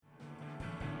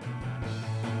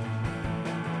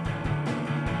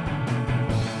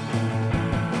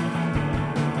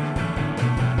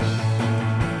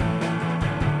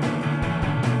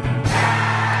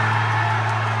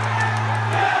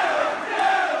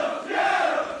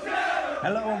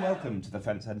Hello and welcome to the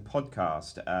Fence End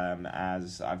podcast.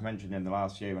 As I've mentioned in the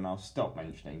last few, and I'll stop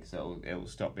mentioning because it'll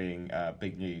stop being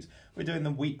big news. We're doing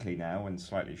them weekly now and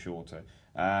slightly shorter.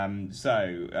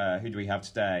 So who do we have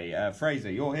today?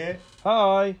 Fraser, you're here.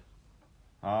 Hi.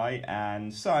 Hi,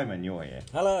 and Simon, you're here.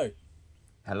 Hello.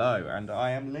 Hello, and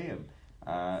I am Liam.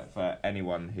 For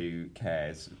anyone who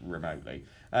cares remotely.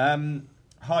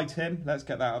 Hi Tim. Let's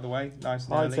get that out of the way. Nice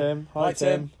and Hi early. Tim. Hi,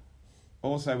 Tim.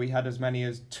 Also, we had as many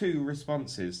as 2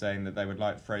 responses saying that they would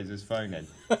like Fraser's phone in.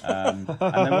 And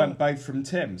they went both from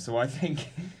Tim, so I think...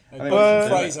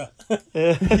 Fraser.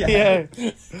 Yeah,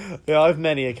 I have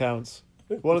many accounts.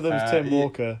 One of them is Tim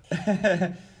Walker.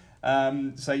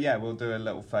 So yeah, we'll do a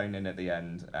little phone in at the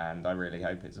end, and I really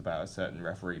hope it's about a certain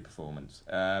referee performance.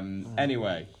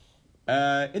 Anyway,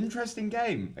 interesting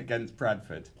game against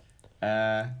Bradford.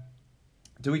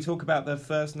 Do we talk about the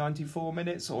first 94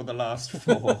 minutes or the last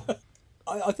 4?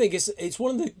 I think it's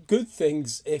one of the good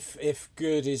things, if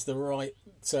good is the right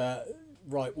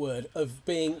word, of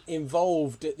being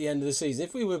involved at the end of the season.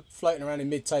 If we were floating around in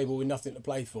mid-table with nothing to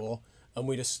play for and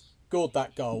we'd have scored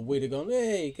that goal, we'd have gone,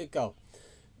 hey, good goal.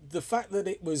 The fact that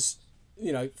it was,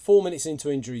 4 minutes into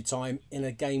injury time in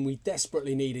a game we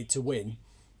desperately needed to win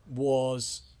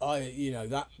was,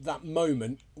 that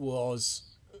moment was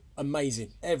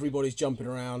amazing. Everybody's jumping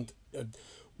around.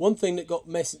 One thing that got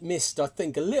missed, I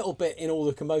think, a little bit in all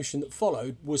the commotion that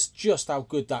followed was just how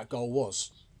good that goal was.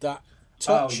 That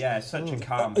touch. Oh yeah, such a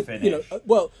calm finish.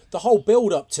 The whole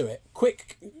build up to it,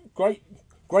 quick, great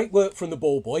work from the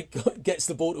ball boy. Gets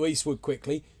the ball to Eastwood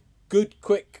quickly. Good,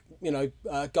 quick,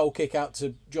 goal kick out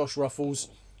to Josh Ruffles.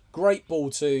 Great ball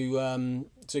to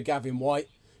Gavin White.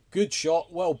 Good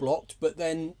shot, well blocked. But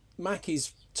then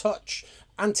Mackie's touch,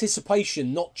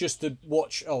 anticipation, not just to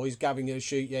watch. Oh, he's Gavin going to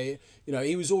shoot. Yeah,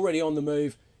 he was already on the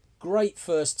move. Great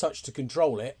first touch to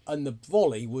control it, and the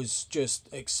volley was just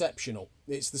exceptional.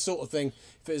 It's the sort of thing,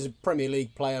 if it was a Premier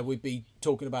League player, we'd be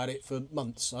talking about it for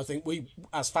months. I think we,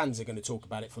 as fans, are going to talk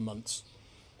about it for months.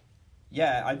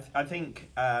 Yeah, I think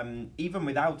even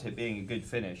without it being a good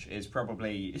finish, is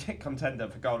probably contender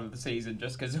for goal of the season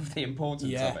just because of the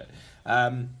importance of it.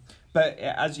 But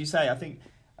as you say, I think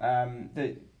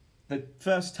the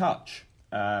first touch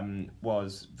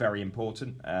was very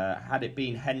important. Had it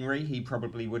been Henry, he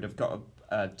probably would have got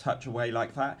a touch away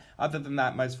like that. Other than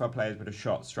that, most of our players would have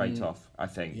shot straight off, I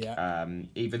think,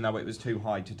 even though it was too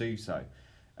high to do so.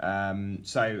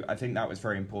 So I think that was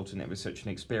very important. It was such an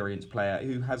experienced player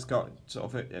who has got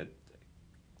sort of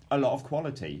a lot of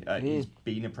quality. He's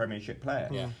been a Premiership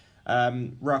player.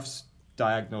 Ruff's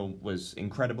diagonal was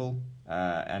incredible,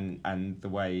 and the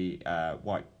way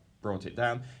White brought it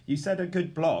down. You said a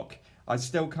good block. I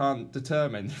still can't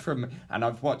determine and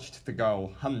I've watched the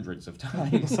goal hundreds of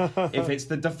times, if it's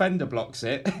the defender blocks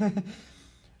it,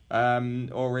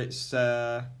 or it's...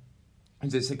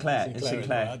 Is it Sinclair?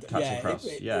 Sinclair cuts across.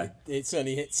 It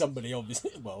certainly hit somebody,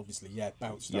 obviously. Well, obviously,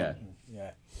 bounced up.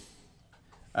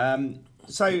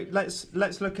 So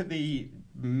let's look at the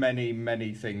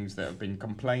many things that have been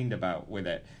complained about with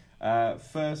it.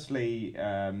 Firstly,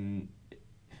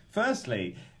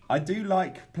 I do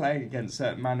like playing against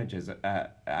certain managers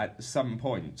at some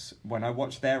points when I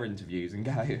watch their interviews and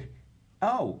go,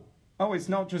 oh, it's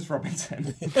not just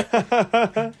Robinson.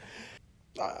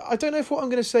 I don't know if what I'm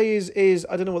going to say is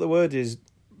I don't know what the word is,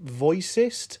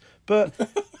 voicist, but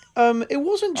it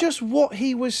wasn't just what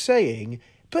he was saying,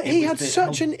 but he had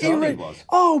such an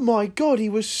oh my God, he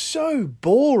was so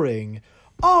boring.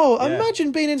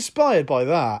 Imagine being inspired by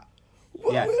that.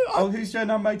 Yeah. Who's doing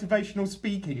our motivational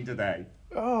speaking today?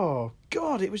 Oh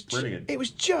God, it was brilliant. It was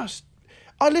just.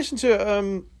 I listened to I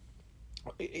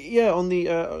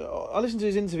listened to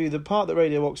his interview, the part that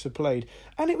Radio Oxford played,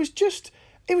 and it was just.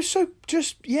 It was so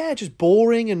just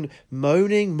boring and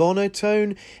moaning,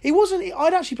 monotone. He wasn't.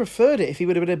 I'd actually preferred it if he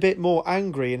would have been a bit more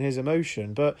angry in his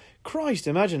emotion. But Christ,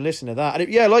 imagine listening to that.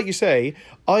 And like you say,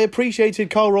 I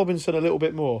appreciated Carl Robinson a little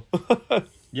bit more.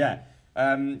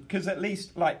 Because at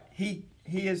least he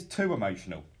is too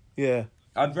emotional. Yeah,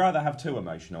 I'd rather have too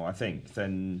emotional, I think,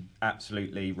 than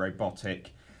absolutely robotic.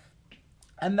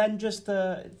 And then just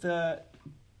the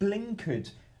blinkered.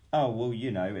 Oh, well,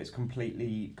 it's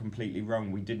completely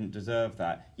wrong. We didn't deserve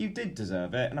that. You did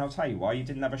deserve it, and I'll tell you why. You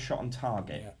didn't have a shot on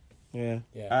target. Yeah.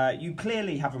 You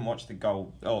clearly haven't watched the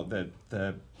goal or the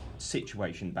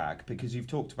situation back, because you've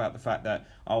talked about the fact that,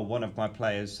 one of my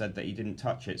players said that he didn't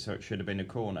touch it, so it should have been a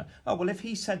corner. Oh, well, if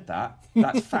he said that,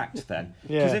 that's fact then.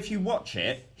 Because if you watch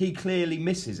it, he clearly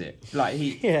misses it.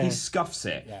 He scuffs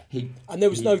it. Yeah. And there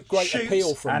was no great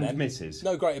appeal from them. Misses.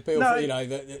 No great appeal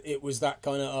that it was that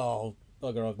kind of,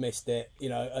 bugger, I've missed it,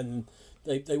 and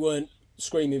they weren't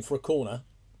screaming for a corner,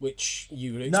 which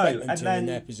you would expect them to in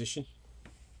their position.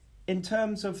 In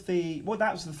terms of that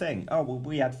was the thing. Oh, well,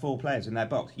 we had 4 players in their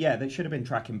box. Yeah, they should have been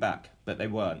tracking back, but they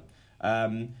weren't.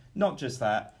 Not just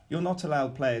that, you're not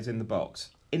allowed players in the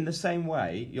box. In the same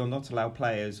way, you're not allowed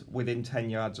players within 10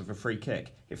 yards of a free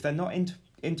kick. If they're not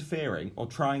interfering or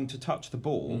trying to touch the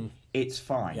ball, it's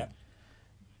fine. Yep.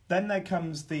 Then there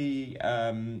comes the,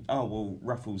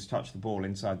 Ruffles touched the ball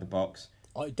inside the box.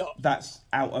 That's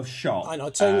out of shot. And I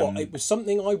tell you what, it was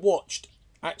something I watched,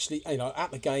 actually,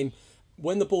 at the game.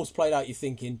 When the ball's played out, you're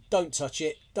thinking, don't touch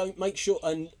it, don't make sure.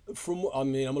 And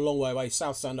I'm a long way away,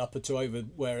 south stand upper to over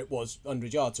where it was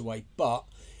 100 yards away, but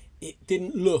it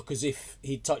didn't look as if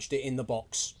he'd touched it in the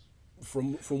box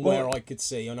from where I could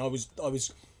see. And I was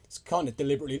kind of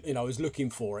deliberately, I was looking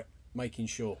for it, making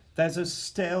sure. There's a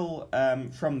still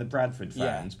from the Bradford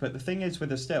fans, but the thing is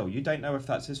with a still, you don't know if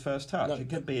that's his first touch. No, it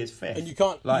could be his fifth. And you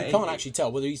can't actually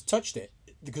tell whether he's touched it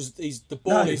because the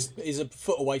ball is a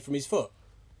foot away from his foot.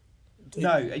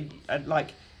 No,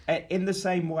 in the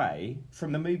same way,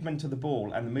 from the movement of the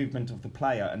ball and the movement of the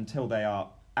player until they are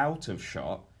out of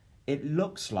shot, it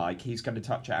looks like he's going to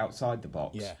touch it outside the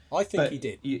box. Yeah, I think he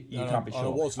did. You can't be sure. I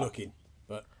was looking,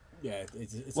 but yeah,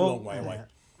 it's a long way away.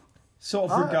 Sort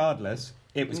of regardless,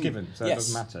 it was given, so it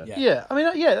doesn't matter. Yeah, I mean,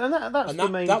 and that's the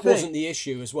main thing. That wasn't the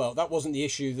issue as well. That wasn't the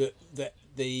issue that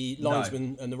the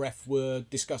linesman and the ref were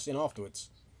discussing afterwards.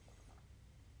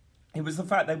 It was the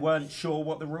fact they weren't sure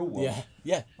what the rule was.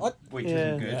 Yeah. Which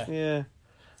isn't good. Yeah.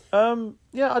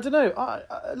 I don't know.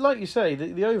 I like you say,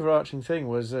 the overarching thing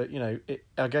was, I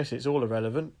guess it's all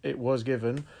irrelevant. It was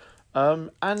given.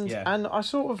 And I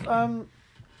sort of...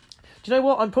 do you know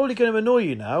what? I'm probably going to annoy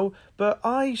you now, but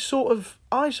I sort of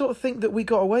think that we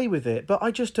got away with it, but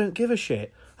I just don't give a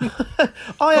shit.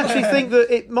 I actually think that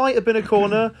it might have been a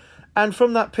corner, and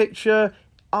from that picture...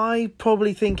 I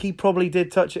probably think he probably did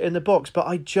touch it in the box, but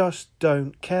I just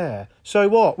don't care. So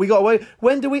what? We got away.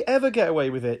 When do we ever get away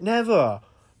with it? Never.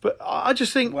 But I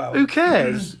just think, who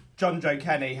cares? John Joe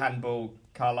Kenny, handball,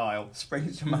 Carlisle,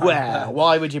 springs to mind. Well,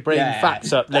 why would you bring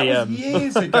facts up, Liam? That was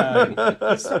years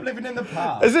ago. Stop living in the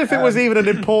past. As if it was even an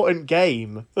important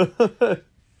game. But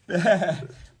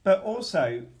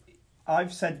also...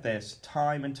 I've said this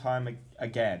time and time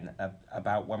again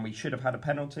about when we should have had a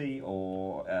penalty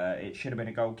or it should have been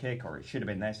a goal kick or it should have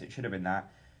been this, it should have been that.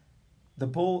 The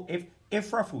ball,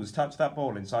 if Ruffles touched that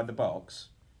ball inside the box,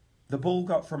 the ball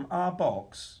got from our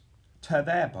box to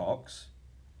their box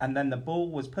and then the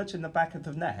ball was put in the back of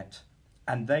the net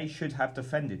and they should have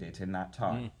defended it in that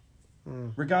time.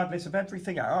 Regardless of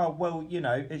everything. Oh, well,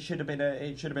 it should have been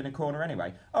a corner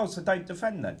anyway. Oh, so don't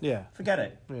defend then. Yeah. Forget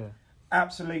it. Yeah.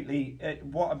 Absolutely,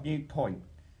 what a mute point.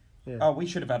 Yeah. Oh, we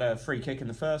should have had a free kick in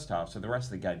the first half, so the rest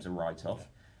of the game's a write-off.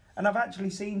 And I've actually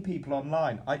seen people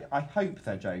online, I hope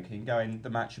they're joking, going, the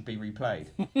match should be replayed.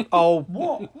 Oh,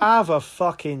 what? Have a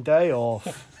fucking day off.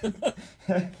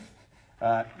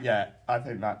 I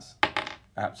think that's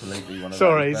absolutely one of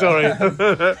those. Sorry.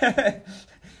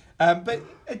 But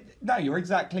no, you're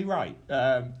exactly right.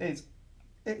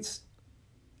 It's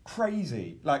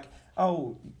crazy. Like...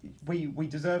 Oh, we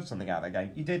deserved something out of that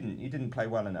game. You didn't play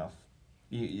well enough.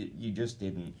 You just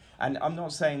didn't. And I'm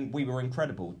not saying we were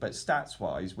incredible, but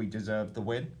stats-wise, we deserved the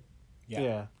win.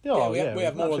 Yeah. We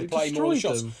have more of the play, more of the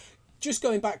shots. Just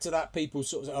going back to that, people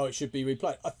sort of say, it should be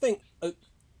replayed. I think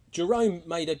Jerome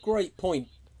made a great point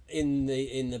in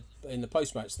the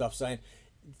post-match stuff, saying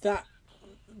that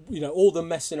all the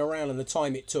messing around and the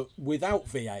time it took without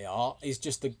VAR is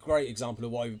just a great example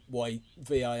of why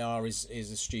VAR is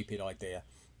a stupid idea.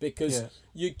 Because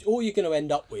all you're going to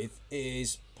end up with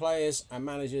is players and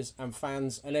managers and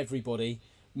fans and everybody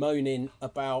moaning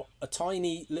about a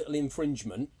tiny little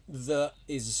infringement that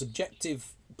is a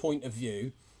subjective point of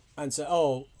view and say,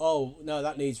 oh no,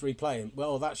 that needs replaying.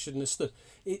 Well, that shouldn't have stood.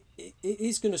 It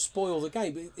is going to spoil the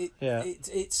game.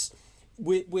 It's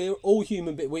we're all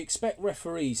human, but we expect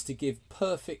referees to give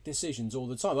perfect decisions all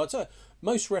the time. I'll tell you,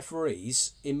 most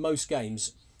referees in most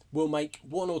games will make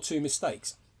one or two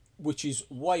mistakes, which is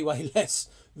way less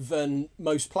than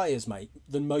most players make,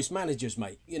 than most managers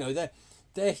make. I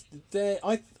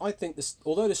think this,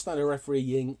 although the standard of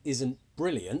refereeing isn't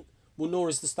brilliant, well, nor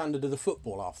is the standard of the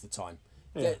football half the time.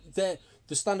 Yeah.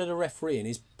 The standard of refereeing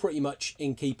is pretty much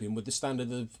in keeping with the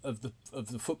standard of the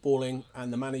footballing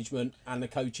and the management and the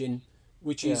coaching,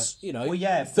 which is,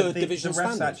 third division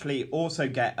standard. The refs actually also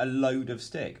get a load of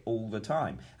stick all the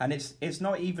time. And it's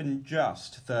not even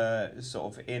just the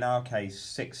sort of, in our case,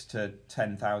 6,000 to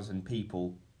 10,000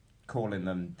 people calling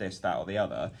them this, that or the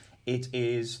other. It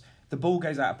is, the ball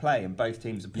goes out of play and both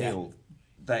teams appeal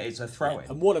that it's a throw-in.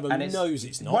 And one of them knows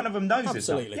it's not. One of them knows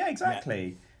Absolutely. it's not. Yeah,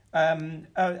 exactly.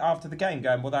 After the game,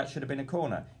 going, well, that should have been a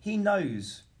corner. He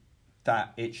knows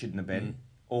that it shouldn't have been,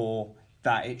 or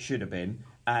that it should have been.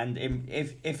 And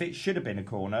if it should have been a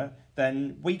corner,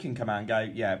 then we can come out and go,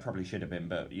 yeah, it probably should have been,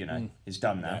 but, it's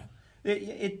done now. Yeah.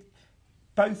 It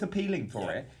both appealing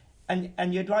for it.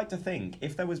 And you'd like to think,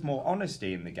 if there was more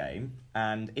honesty in the game,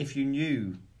 and if you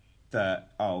knew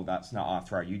that, oh, that's not our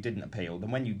throw, you didn't appeal,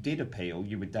 then when you did appeal,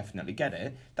 you would definitely get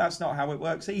it. That's not how it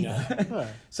works either. No.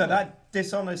 So that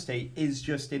dishonesty is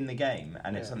just in the game,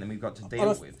 and it's something we've got to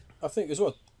deal with. I think as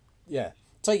well,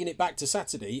 taking it back to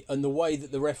Saturday and the way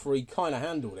that the referee kind of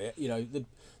handled it,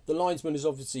 the linesman is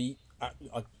obviously,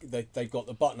 they've got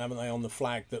the button, haven't they, on the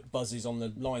flag that buzzes on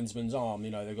the linesman's arm,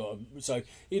 so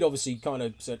he'd obviously kind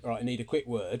of said, right, I need a quick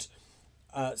word.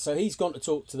 So he's gone to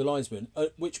talk to the linesman,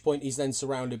 at which point he's then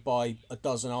surrounded by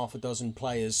half a dozen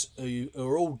players who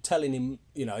are all telling him,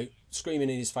 screaming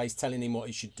in his face, telling him what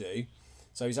he should do.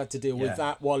 So he's had to deal with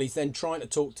that while he's then trying to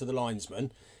talk to the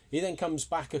linesman. He then comes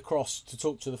back across to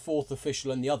talk to the fourth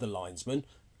official and the other linesman,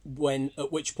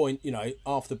 at which point,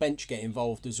 half the bench get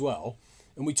involved as well.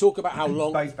 And we talk about how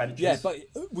long... Both benches. Yeah, but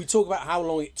we talk about how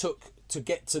long it took to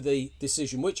get to the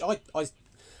decision, which I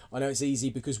know it's easy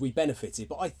because we benefited,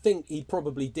 but I think he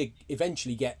probably did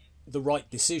eventually get the right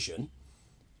decision.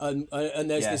 And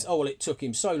there's this, it took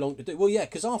him so long to do. Well, yeah,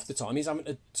 because half the time he's having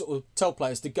to sort of tell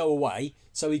players to go away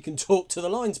so he can talk to the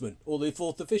linesman or the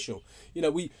fourth official.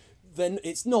 Then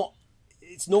it's not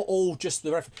all just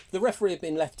the referee. The referee had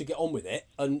been left to get on with it,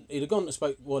 and he'd have gone to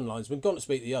speak one linesman, gone to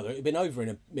speak to the other. It'd been over in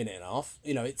a minute and a half.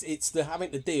 It's the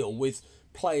having to deal with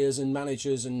players and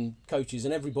managers and coaches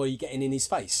and everybody getting in his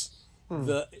face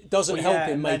that doesn't help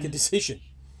him make a decision.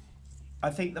 I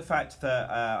think the fact that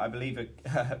I believe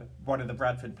one of the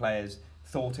Bradford players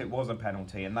thought it was a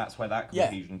penalty, and that's where that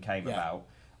confusion came about.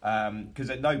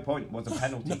 Because at no point was a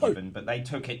penalty given, but they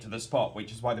took it to the spot,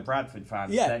 which is why the Bradford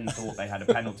fans then thought they had a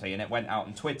penalty, and it went out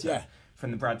on Twitter from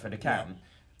the Bradford account.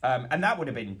 And that would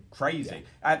have been crazy.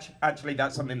 Actually,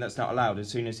 that's something that's not allowed. As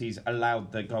soon as he's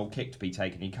allowed the goal kick to be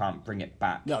taken, he can't bring it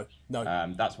back. No.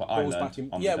 That's what I learned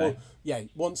on the day.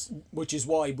 Once, which is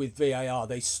why with VAR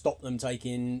they stop them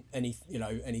taking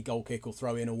any goal kick or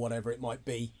throw in or whatever it might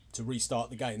be to restart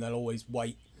the game. They'll always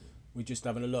wait. We're just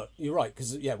having a look. You're right,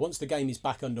 because once the game is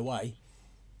back underway,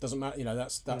 doesn't matter.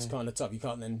 That's kind of tough. You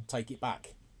can't then take it back.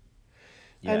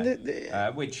 Yeah.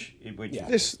 And which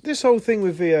this whole thing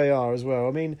with VAR as well.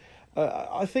 I mean,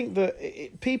 I think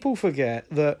that people forget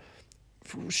that.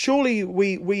 Surely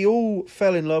we all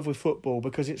fell in love with football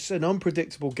because it's an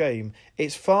unpredictable game.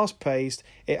 It's fast paced.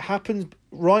 It happens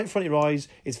right in front of your eyes.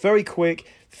 It's very quick.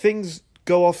 Things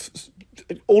go off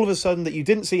all of a sudden that you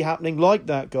didn't see happening, like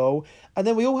that goal. And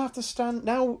then we all have to stand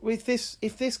now with this.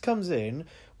 If this comes in,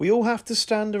 we all have to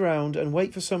stand around and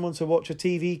wait for someone to watch a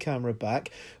TV camera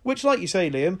back, which, like you say,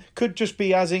 Liam, could just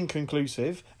be as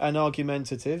inconclusive and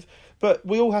argumentative. But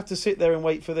we all have to sit there and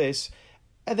wait for this.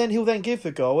 And then he'll then give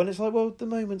the goal, and it's like, well, the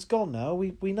moment's gone now.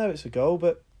 We know it's a goal,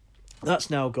 but that's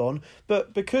now gone.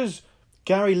 But because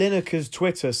Gary Lineker's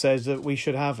Twitter says that we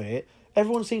should have it,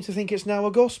 everyone seems to think it's now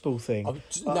a gospel thing.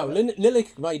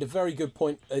 Lineker made a very good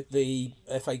point at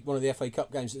one of the FA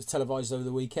Cup games that was televised over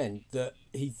the weekend, that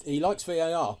he likes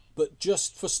VAR, but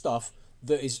just for stuff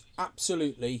that is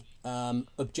absolutely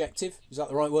objective. Is that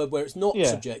the right word? Where it's not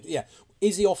subjective. Yeah.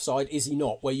 Is he offside? Is he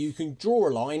not? Where you can draw a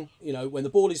line, when the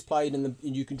ball is played and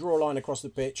you can draw a line across the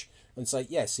pitch and say,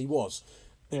 yes, he was.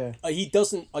 Yeah. He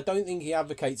doesn't. I don't think he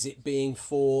advocates it being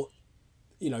for,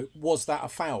 was that a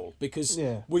foul? Because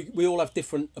we all have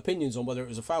different opinions on whether it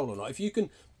was a foul or not. If you can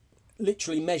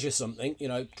literally measure something,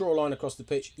 draw a line across the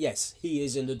pitch, yes, he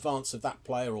is in advance of that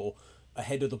player or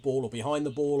ahead of the ball or behind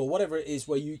the ball or whatever it is,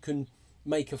 where you can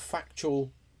make a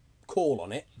factual call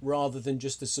on it rather than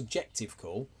just a subjective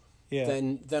call. Yeah.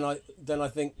 Then I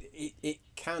think it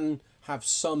can have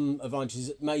some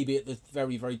advantages, maybe at the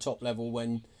very, very top level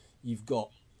when you've got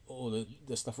all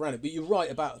the stuff around it. But you're right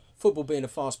about football being a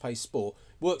fast-paced sport.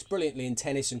 Works brilliantly in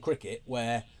tennis and cricket,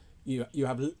 where you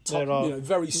have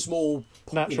very small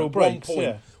natural breaks, 1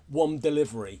 point, one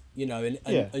delivery,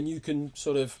 and you can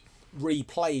sort of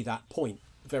replay that point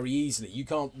very easily. You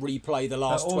can't replay the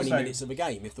last 20 minutes of a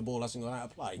game if the ball hasn't gone out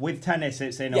of play. With tennis,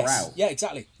 it's in or out. Yeah,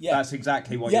 exactly. Yeah, that's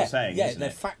exactly what you're saying. Yeah, isn't they're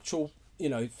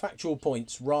it? factual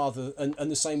points rather,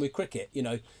 and the same with cricket.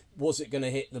 Was it going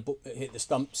to hit the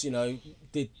stumps?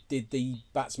 Did the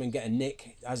batsman get a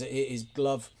nick as it hit his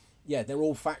glove? Yeah, they're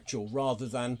all factual rather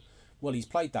than, well, he's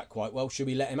played that quite well. Should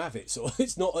we let him have it? So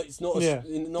it's not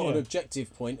an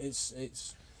objective point.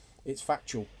 It's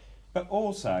factual. But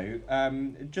also,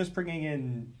 just bringing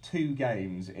in 2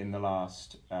 games in the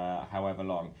last however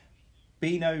long,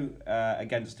 Bino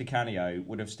against Di Canio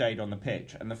would have stayed on the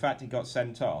pitch, and the fact he got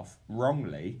sent off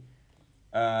wrongly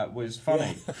was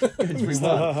funny because we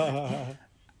won.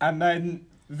 And then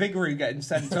Vigouroux getting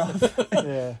sent off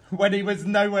when he was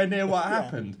nowhere near what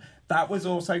happened. That was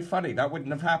also funny. That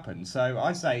wouldn't have happened. So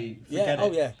I say, forget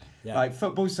it. Like,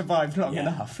 football survived long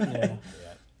enough.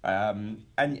 And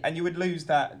you would lose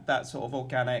that sort of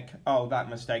organic, that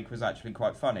mistake was actually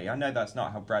quite funny. I know that's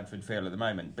not how Bradford feel at the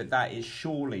moment, but that is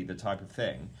surely the type of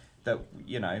thing that,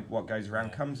 what goes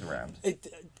around comes around.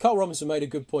 Carl Robinson made a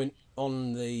good point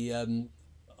on the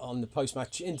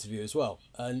post-match interview as well,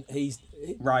 and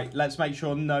right. Let's make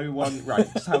sure no one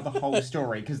let's tell the whole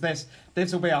story, because this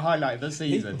will be a highlight of the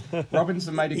season.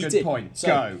 Robinson made a good point. So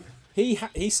go.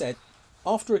 He said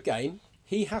after a game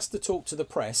he has to talk to the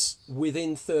press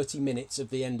within 30 minutes of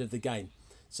the end of the game.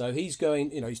 So he's going,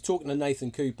 he's talking to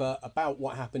Nathan Cooper about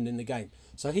what happened in the game.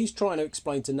 So he's trying to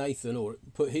explain to Nathan, or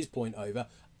put his point over,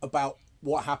 about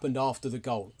what happened after the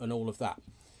goal and all of that.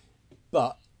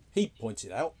 But he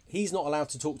pointed out he's not allowed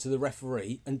to talk to the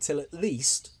referee until at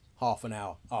least half an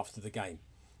hour after the game.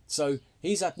 So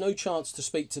he's had no chance to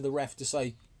speak to the ref to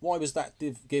say, why was that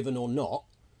given or not?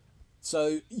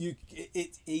 So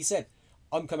he said,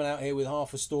 I'm coming out here with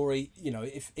half a story.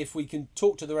 If we can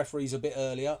talk to the referees a bit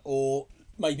earlier, or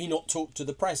maybe not talk to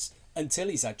the press until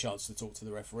he's had a chance to talk to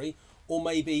the referee, or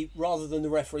maybe rather than the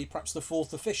referee, perhaps the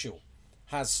fourth official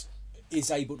is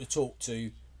able to talk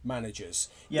to managers.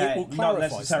 Yeah, it will clarify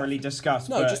not necessarily discuss.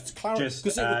 No, but just clarify,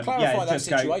 because it will clarify that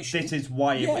situation. This is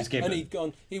why it was given.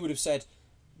 And he would have said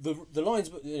the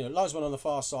linesman on the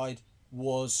far side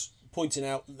was pointing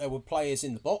out that there were players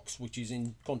in the box, which is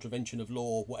in contravention of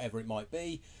law, whatever it might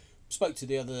be. Spoke to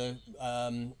the other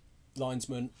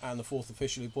linesman and the fourth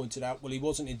official, who pointed out, well, he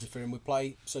wasn't interfering with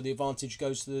play, so the advantage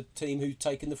goes to the team who'd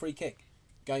taken the free kick.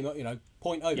 Game,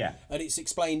 point over. Yeah. And it's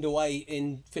explained away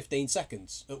in 15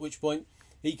 seconds, at which point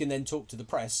he can then talk to the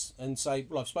press and say,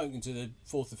 well, I've spoken to the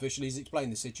fourth official, he's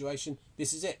explained the situation,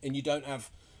 this is it. And you don't have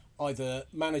either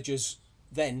managers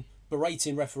then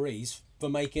berating referees for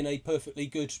making a perfectly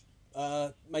good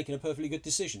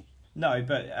decision. No,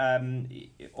 but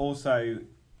also,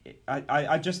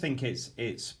 I just think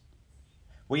it's.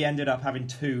 We ended up having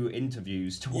 2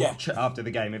 interviews to watch after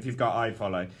the game, if you've got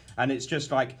iFollow, and it's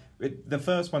just like the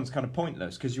first one's kind of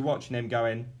pointless because you're watching him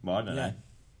going, well, I don't know.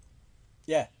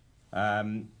 Yeah.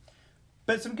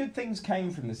 But some good things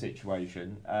came from the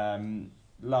situation.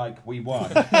 Like we won,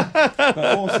 but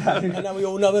also, and now we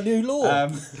all know a new law.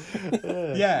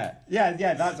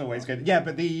 That's always good. Yeah,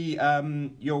 but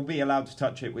you'll be allowed to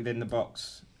touch it within the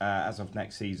box as of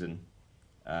next season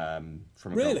from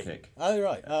a goal kick. Oh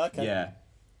right, okay. Yeah,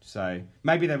 so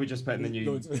maybe they were just putting the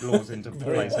new laws into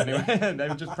place anyway. They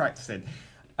were just practicing.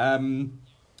 I'm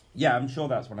sure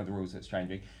that's one of the rules that's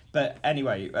changing. But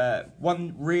anyway,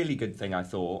 one really good thing I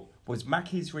thought was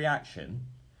Mackie's reaction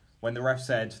when the ref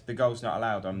said the goal's not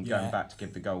allowed, I'm going back to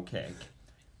give the goal kick.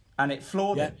 And it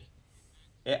floored him.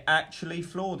 It actually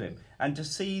floored him. And to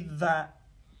see that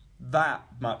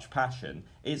much passion,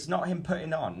 it's not him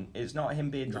putting on, it's not him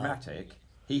being dramatic.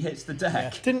 He hits the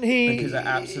deck. Didn't he? Because it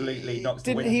absolutely knocks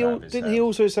the wind out of his Didn't he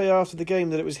also say after the game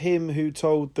that it was him who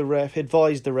told the ref,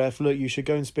 advised the ref, look, you should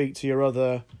go and speak to your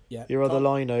other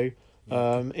lino.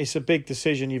 It's a big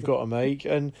decision you've got to make.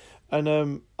 And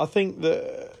I think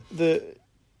that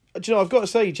I've got to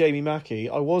say, Jamie Mackie,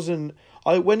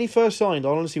 when he first signed, I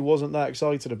honestly wasn't that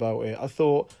excited about it. I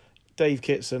thought, Dave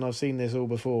Kitson, I've seen this all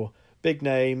before. Big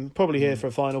name, probably here for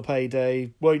a final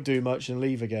payday, won't do much and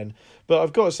leave again. But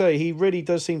I've got to say, he really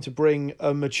does seem to bring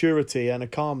a maturity and a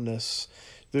calmness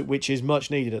which is much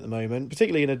needed at the moment,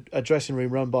 particularly in a dressing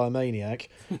room run by a maniac.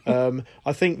 I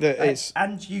think that it's...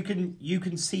 And you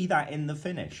can see that in the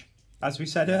finish. As we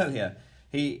said earlier,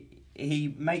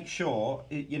 he makes sure,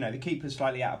 the keeper's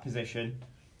slightly out of position.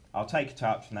 I'll take a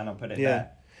touch and then I'll put it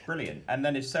there. Brilliant. And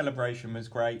then his celebration was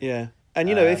great. Yeah. And,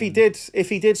 if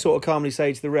he did sort of calmly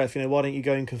say to the ref, why don't you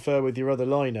go and confer with your other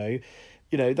lino,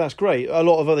 that's great. A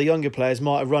lot of other younger players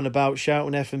might have run about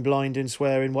shouting, effing, blinding,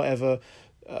 swearing, whatever.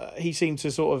 He seemed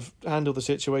to sort of handle the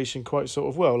situation quite sort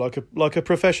of well, like a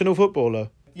professional footballer.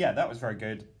 Yeah, that was very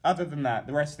good. Other than that,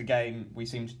 the rest of the game, we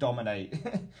seemed to dominate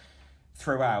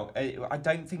throughout. I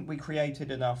don't think we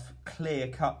created enough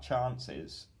clear-cut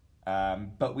chances,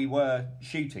 but we were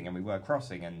shooting and we were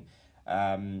crossing and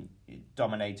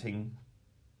dominating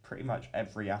pretty much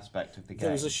every aspect of the game.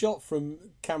 There was a shot from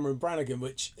Cameron Brannigan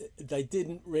which they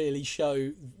didn't really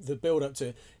show the build up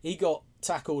to. He got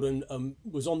tackled and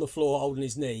was on the floor holding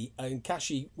his knee, and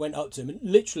Kashi went up to him and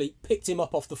literally picked him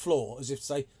up off the floor as if to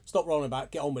say, stop rolling about,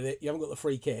 get on with it, you haven't got the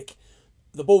free kick.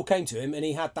 The ball came to him and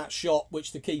he had that shot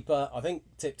which the keeper, I think,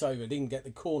 tipped over, didn't get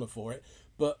the corner for it,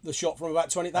 but the shot from about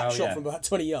 20 from about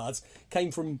 20 yards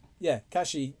came from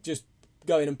Kashi just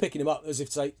going and picking him up as if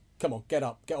to say, come on, get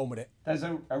up, get on with it. There's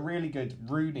a really good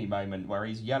Rooney moment where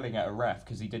he's yelling at a ref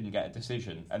because he didn't get a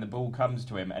decision, and the ball comes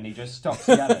to him and he just stops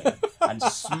yelling and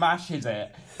smashes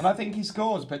it. And I think he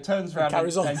scores, but turns around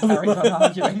and carries on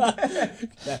arguing.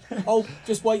 Yeah. Oh,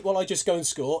 just wait while I just go and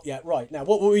score. Yeah, right. Now,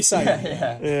 what were we saying?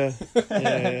 Yeah,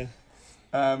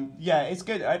 it's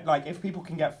good. Like, if people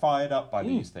can get fired up by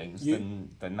these things,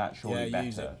 then that's surely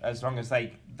better. As long as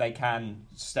they can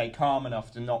stay calm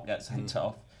enough to not get sent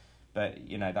off. But,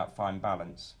 that fine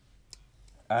balance.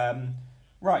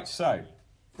 Right, so,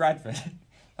 Bradford,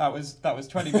 that was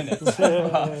 20 minutes.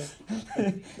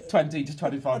 20 to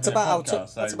 25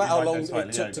 minutes. That's about how long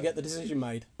it took to get the decision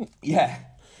made. Yeah.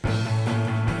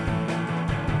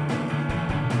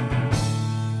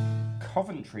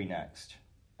 Coventry next.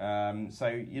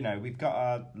 So, we've got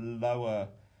our lower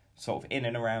sort of in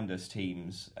and around us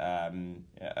teams,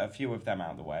 a few of them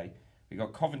out of the way. We've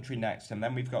got Coventry next, and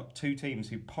then we've got two teams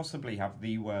who possibly have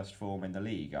the worst form in the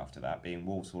league after that, being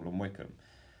Walsall and Wycombe.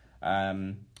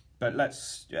 But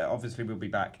obviously we'll be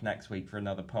back next week for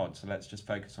another pod, so let's just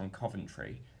focus on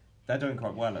Coventry. They're doing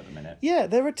quite well at the minute. Yeah,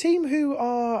 they're a team who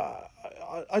are...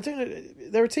 I don't know.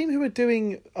 They're a team who are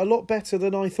doing a lot better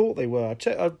than I thought they were.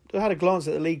 I had a glance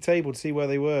at the league table to see where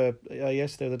they were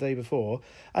yesterday or the day before,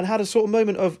 and had a sort of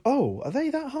moment of, oh, are they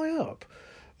that high up?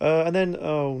 And then,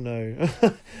 oh no,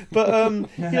 but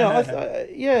they're.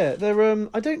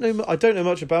 I don't know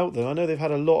much about them. I know they've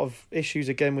had a lot of issues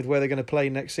again with where they're going to play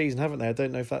next season, haven't they? I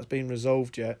don't know if that's been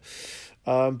resolved yet,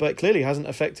 but it clearly hasn't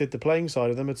affected the playing side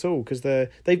of them at all because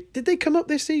did they come up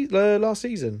last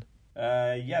season?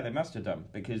 Yeah, they must have done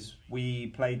because we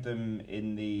played them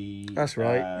in the. That's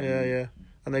right. Yeah,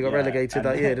 and they got relegated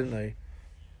that year, didn't they?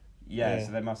 Yeah,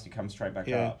 so they must have come straight back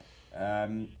up.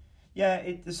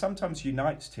 It sometimes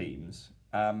unites teams,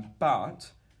 but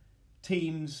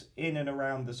teams in and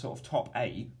around the sort of top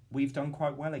 8, we've done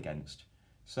quite well against.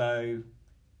 So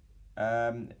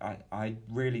I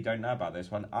really don't know about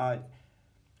this one. I'm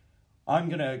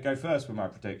going to go first with my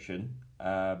prediction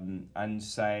and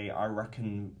say I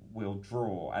reckon we'll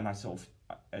draw, and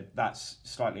that's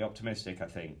slightly optimistic.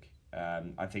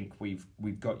 I think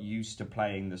we've got used to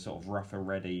playing the sort of rougher,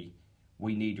 ready.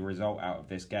 We need a result out of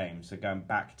this game. So going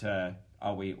back to,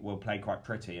 we'll play quite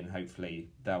pretty and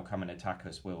hopefully they'll come and attack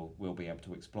us. We'll be able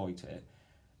to exploit it.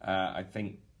 I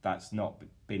think that's not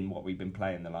been what we've been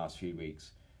playing the last few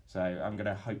weeks. So I'm going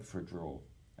to hope for a draw.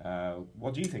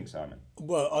 What do you think, Simon?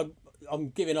 Well, I'm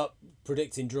giving up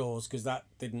predicting draws because that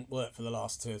didn't work for the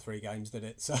last 2 or 3 games, did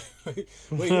it? So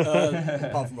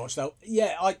apart from Rochdale,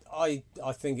 I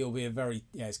think it'll be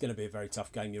it's going to be a very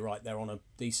tough game. You're right, they're on a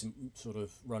decent sort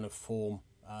of run of form.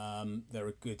 They're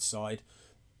a good side,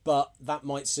 but that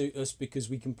might suit us because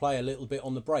we can play a little bit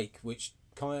on the break, which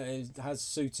kind of has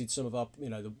suited some of our,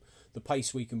 the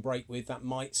pace we can break with. That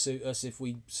might suit us if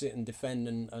we sit and defend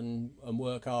and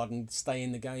work hard and stay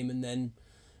in the game and then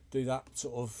do that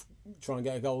sort of try and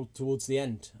get a goal towards the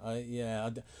end.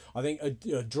 I think a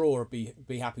draw would be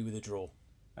happy with a draw.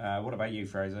 What about you,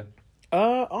 Fraser?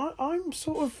 I'm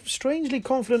sort of strangely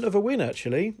confident of a win,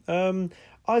 actually.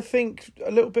 I think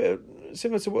a little bit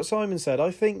similar to what Simon said. I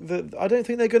don't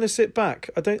think they're going to sit back.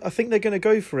 I think they're going to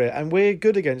go for it, and we're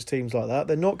good against teams like that.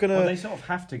 They're not going to. Well, they sort of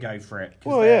have to go for it.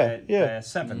 They're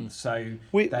 7th, so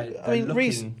they're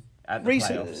looking at the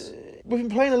playoffs. We've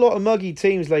been playing a lot of muggy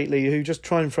teams lately who just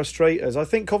try and frustrate us. I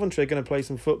think Coventry are going to play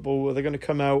some football. They're going to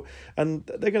come out and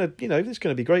they're going to, it's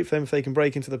going to be great for them if they can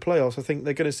break into the playoffs. I think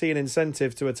they're going to see an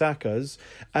incentive to attack us.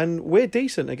 And we're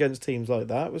decent against teams like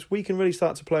that. We can really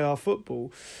start to play our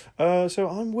football. So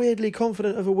I'm weirdly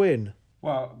confident of a win.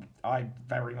 Well, I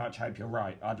very much hope you're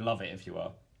right. I'd love it if you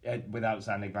are. Without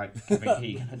sounding like Kevin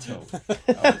Keegan at all.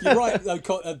 You're right, though,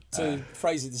 to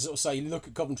phrase it to sort of say, look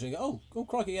at Coventry and go, oh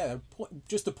crikey,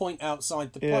 just a point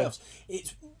outside the playoffs.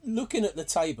 It's looking at the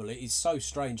table, it is so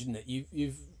strange, isn't it?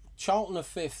 You've Charlton are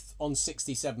 5th on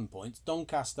 67 points,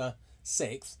 Doncaster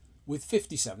 6th with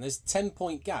 57. There's a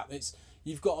 10-point gap.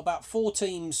 You've got about 4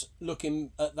 teams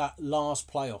looking at that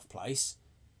last playoff place.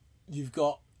 You've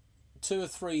got 2 or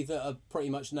 3 that are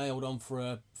pretty much nailed on for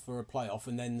a playoff,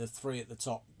 and then the 3 at the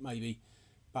top maybe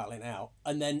battling out,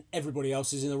 and then everybody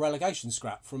else is in the relegation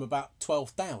scrap from about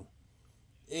 12th down.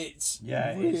 It's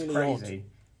really it's crazy.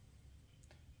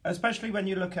 Especially when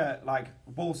you look at, like,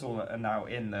 Walsall are now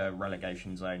in the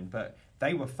relegation zone, but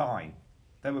they were fine.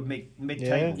 They were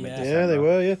mid-table. Yeah, they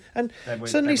were, yeah. And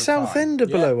suddenly Southend are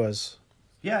below us.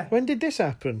 Yeah. When did this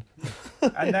happen?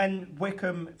 And then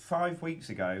Wycombe, 5 weeks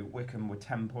ago, Wycombe were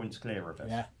 10 points clear of us.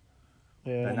 Yeah.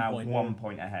 They're now 1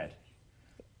 point ahead.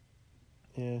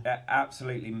 Yeah.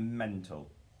 Absolutely mental.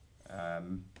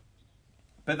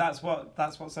 But that's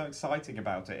what's so exciting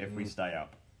about it if we stay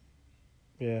up.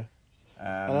 Yeah.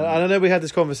 And I know we had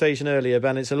this conversation earlier,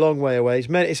 Ben. It's a long way away.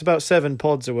 It's about 7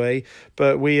 pods away,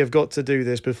 but we have got to do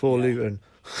this before Luton.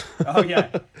 Oh, yeah.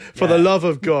 For the love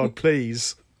of God,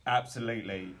 please.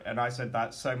 Absolutely. And I said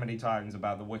that so many times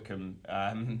about the Wycombe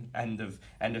end of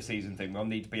season thing. We'll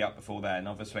need to be up before then.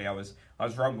 Obviously, I was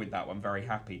wrong with that one. Very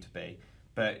happy to be.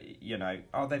 But,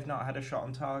 they've not had a shot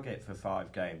on target for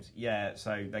 5 games. Yeah,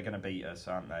 so they're going to beat us,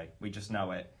 aren't they? We just know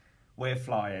it. We're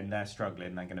flying, they're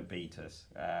struggling, they're going to beat us.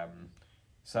 But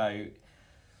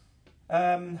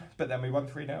then we won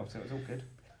 3-0, so it was all good.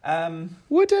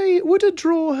 Would a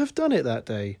draw have done it that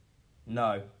day?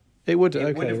 No. It would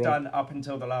have done up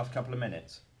until the last couple of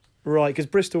minutes. Right, because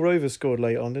Bristol Rovers scored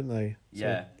late on, didn't they?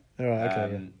 Yeah. All right,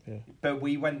 okay, yeah. But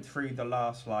we went through the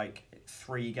last,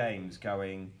 3 games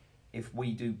going, if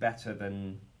we do better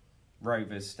than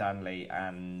Rovers, Stanley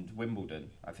and Wimbledon,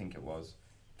 I think it was,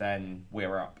 then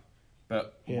we're up.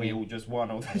 But we all just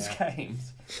won all those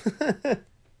games.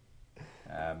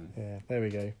 There we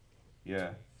go.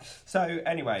 Yeah. So,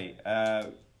 anyway,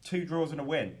 2 draws and a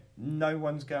win. No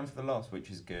one's going for the loss, which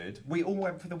is good. We all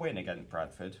went for the win against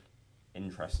Bradford,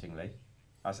 interestingly.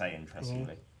 I say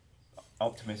interestingly.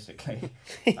 Optimistically.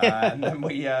 And then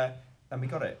we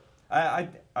got it. I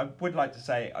would like to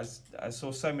say I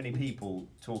saw so many people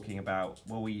talking about,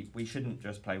 well, we shouldn't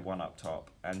just play one up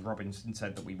top, and Robinson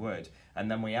said that we would,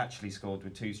 and then we actually scored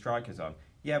with 2 strikers on.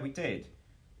 Yeah, we did,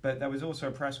 but there was also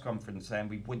a press conference saying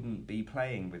we wouldn't be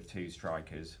playing with 2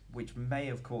 strikers, which may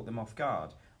have caught them off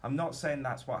guard. I'm not saying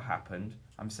that's what happened.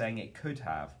 I'm saying it could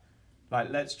have.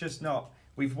 Let's just not.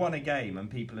 We've won a game and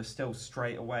people are still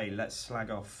straight away, let's slag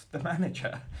off the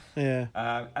manager. Yeah.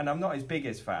 And I'm not his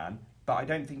biggest fan. But I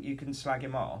don't think you can slag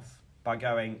him off by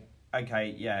going,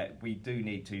 okay, yeah, we do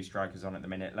need 2 strikers on at the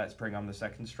minute. Let's bring on the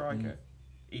second striker.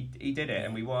 He did it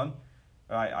and we won.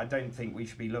 I don't think we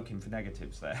should be looking for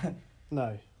negatives there.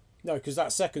 No, because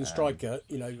that second striker,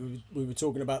 we were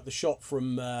talking about the shot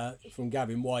from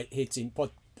Gavin White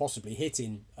possibly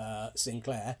hitting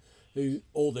Sinclair,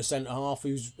 or the centre half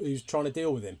who's trying to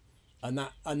deal with him,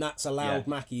 and that's allowed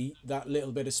Mackie that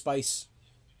little bit of space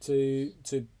to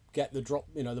get the drop,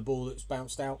 the ball that's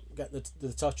bounced out, get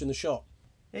the touch and the shot.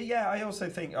 Yeah, I also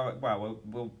think,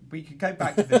 we could go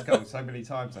back to this goal so many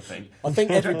times, I think.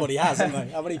 Everybody has, haven't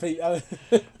they? How many people?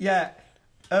 Yeah,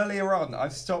 earlier on, I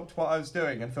stopped what I was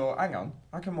doing and thought, hang on,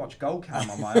 I can watch Goal Cam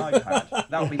on my iPad.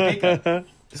 That'll be bigger.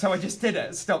 So I just did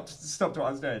it, stopped what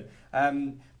I was doing.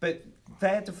 But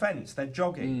their defence, they're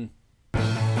jogging.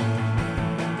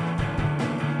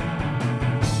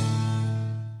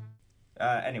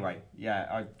 Anyway,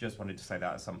 I just wanted to say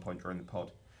that at some point during the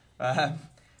pod.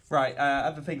 Right,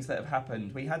 other things that have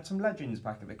happened. We had some legends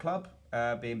back at the club,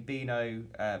 being Bino,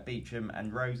 Beecham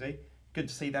and Rosie. Good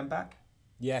to see them back.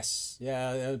 Yes,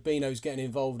 Bino's getting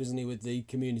involved, isn't he, with the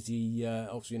community,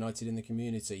 Oxford United in the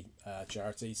Community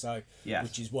charity, so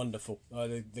which is wonderful.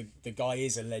 The guy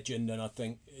is a legend, and I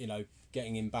think,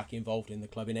 getting him back involved in the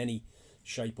club in any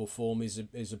shape or form is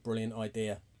a brilliant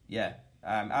idea. Yeah.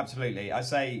 Absolutely. I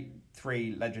say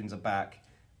 3 legends are back.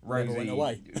 Rosie, never went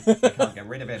away. You can't get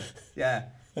rid of him. Yeah,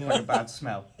 like a bad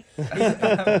smell.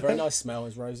 Very nice smell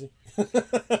is Rosie.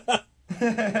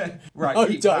 Right,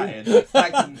 keep that in.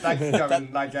 That can go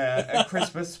in like a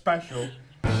Christmas special.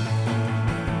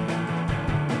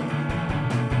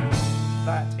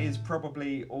 That is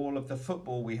probably all of the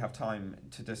football we have time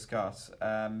to discuss.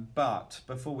 But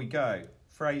before we go,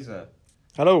 Fraser.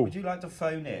 Hello. Would you like to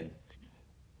phone in?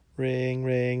 Ring,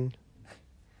 ring.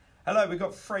 Hello, we've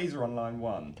got Fraser on line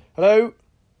 1. Hello.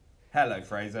 Hello,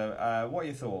 Fraser. What are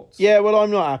your thoughts? Yeah, well,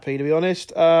 I'm not happy, to be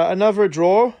honest. Another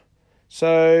draw.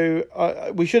 So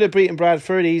we should have beaten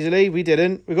Bradford easily. We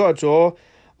didn't. We got a draw.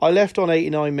 I left on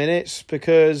 89 minutes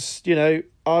because, I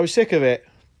was sick of it.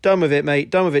 Done with it,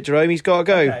 mate. Done with it, Jerome. He's got to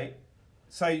go. Okay.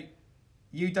 So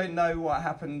you don't know what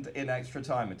happened in extra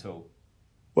time at all?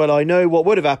 Well, I know what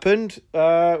would have happened.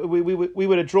 We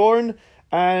would have drawn,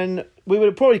 and we would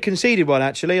have probably conceded one,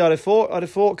 actually, I'd have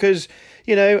thought, because,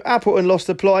 Appleton lost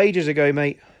the plot ages ago,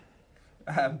 mate.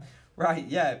 Right,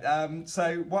 yeah.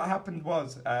 So what happened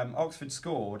was Oxford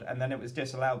scored, and then it was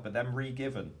disallowed, but then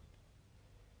re-given.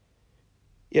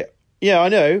 Yeah, I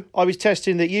know. I was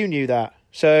testing that you knew that.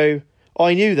 So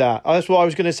I knew that. That's what I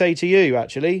was going to say to you,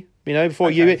 actually. You know, before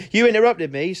you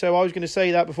interrupted me, so I was going to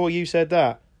say that before you said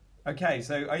that. Okay,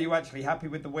 so are you actually happy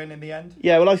with the win in the end?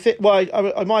 Yeah, well, I think. Well,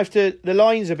 I might have to. The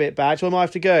line's a bit bad, so I might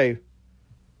have to go.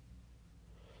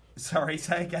 Sorry,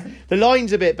 say again. The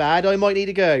line's a bit bad. I might need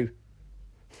to go.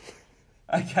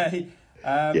 Okay.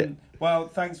 Yeah. Well,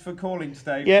 thanks for calling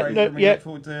today. Yeah, Fraser, no, and we yeah. look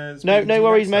forward to No speaking to you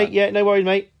worries, next mate. time. Yeah, no worries,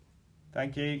 mate.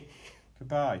 Thank you.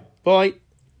 Goodbye. Bye.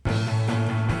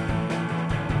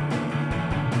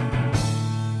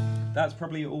 That's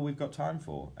probably all we've got time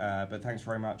for. But thanks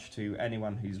very much to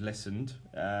anyone who's listened.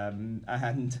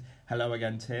 And hello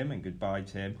again, Tim, and goodbye,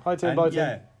 Tim. Hi, Tim. And Bye,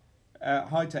 Tim.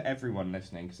 hi to everyone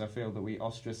listening, because I feel that we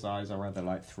ostracise our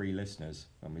other 3 listeners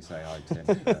when we say hi, Tim.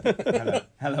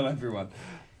 Hello, everyone.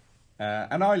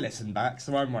 And I listen back,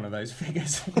 so I'm one of those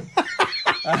figures.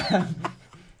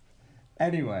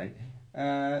 Anyway,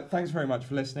 thanks very much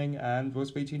for listening, and we'll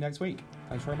speak to you next week.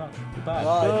 Thanks very much. Goodbye.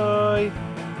 Bye.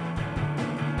 Bye.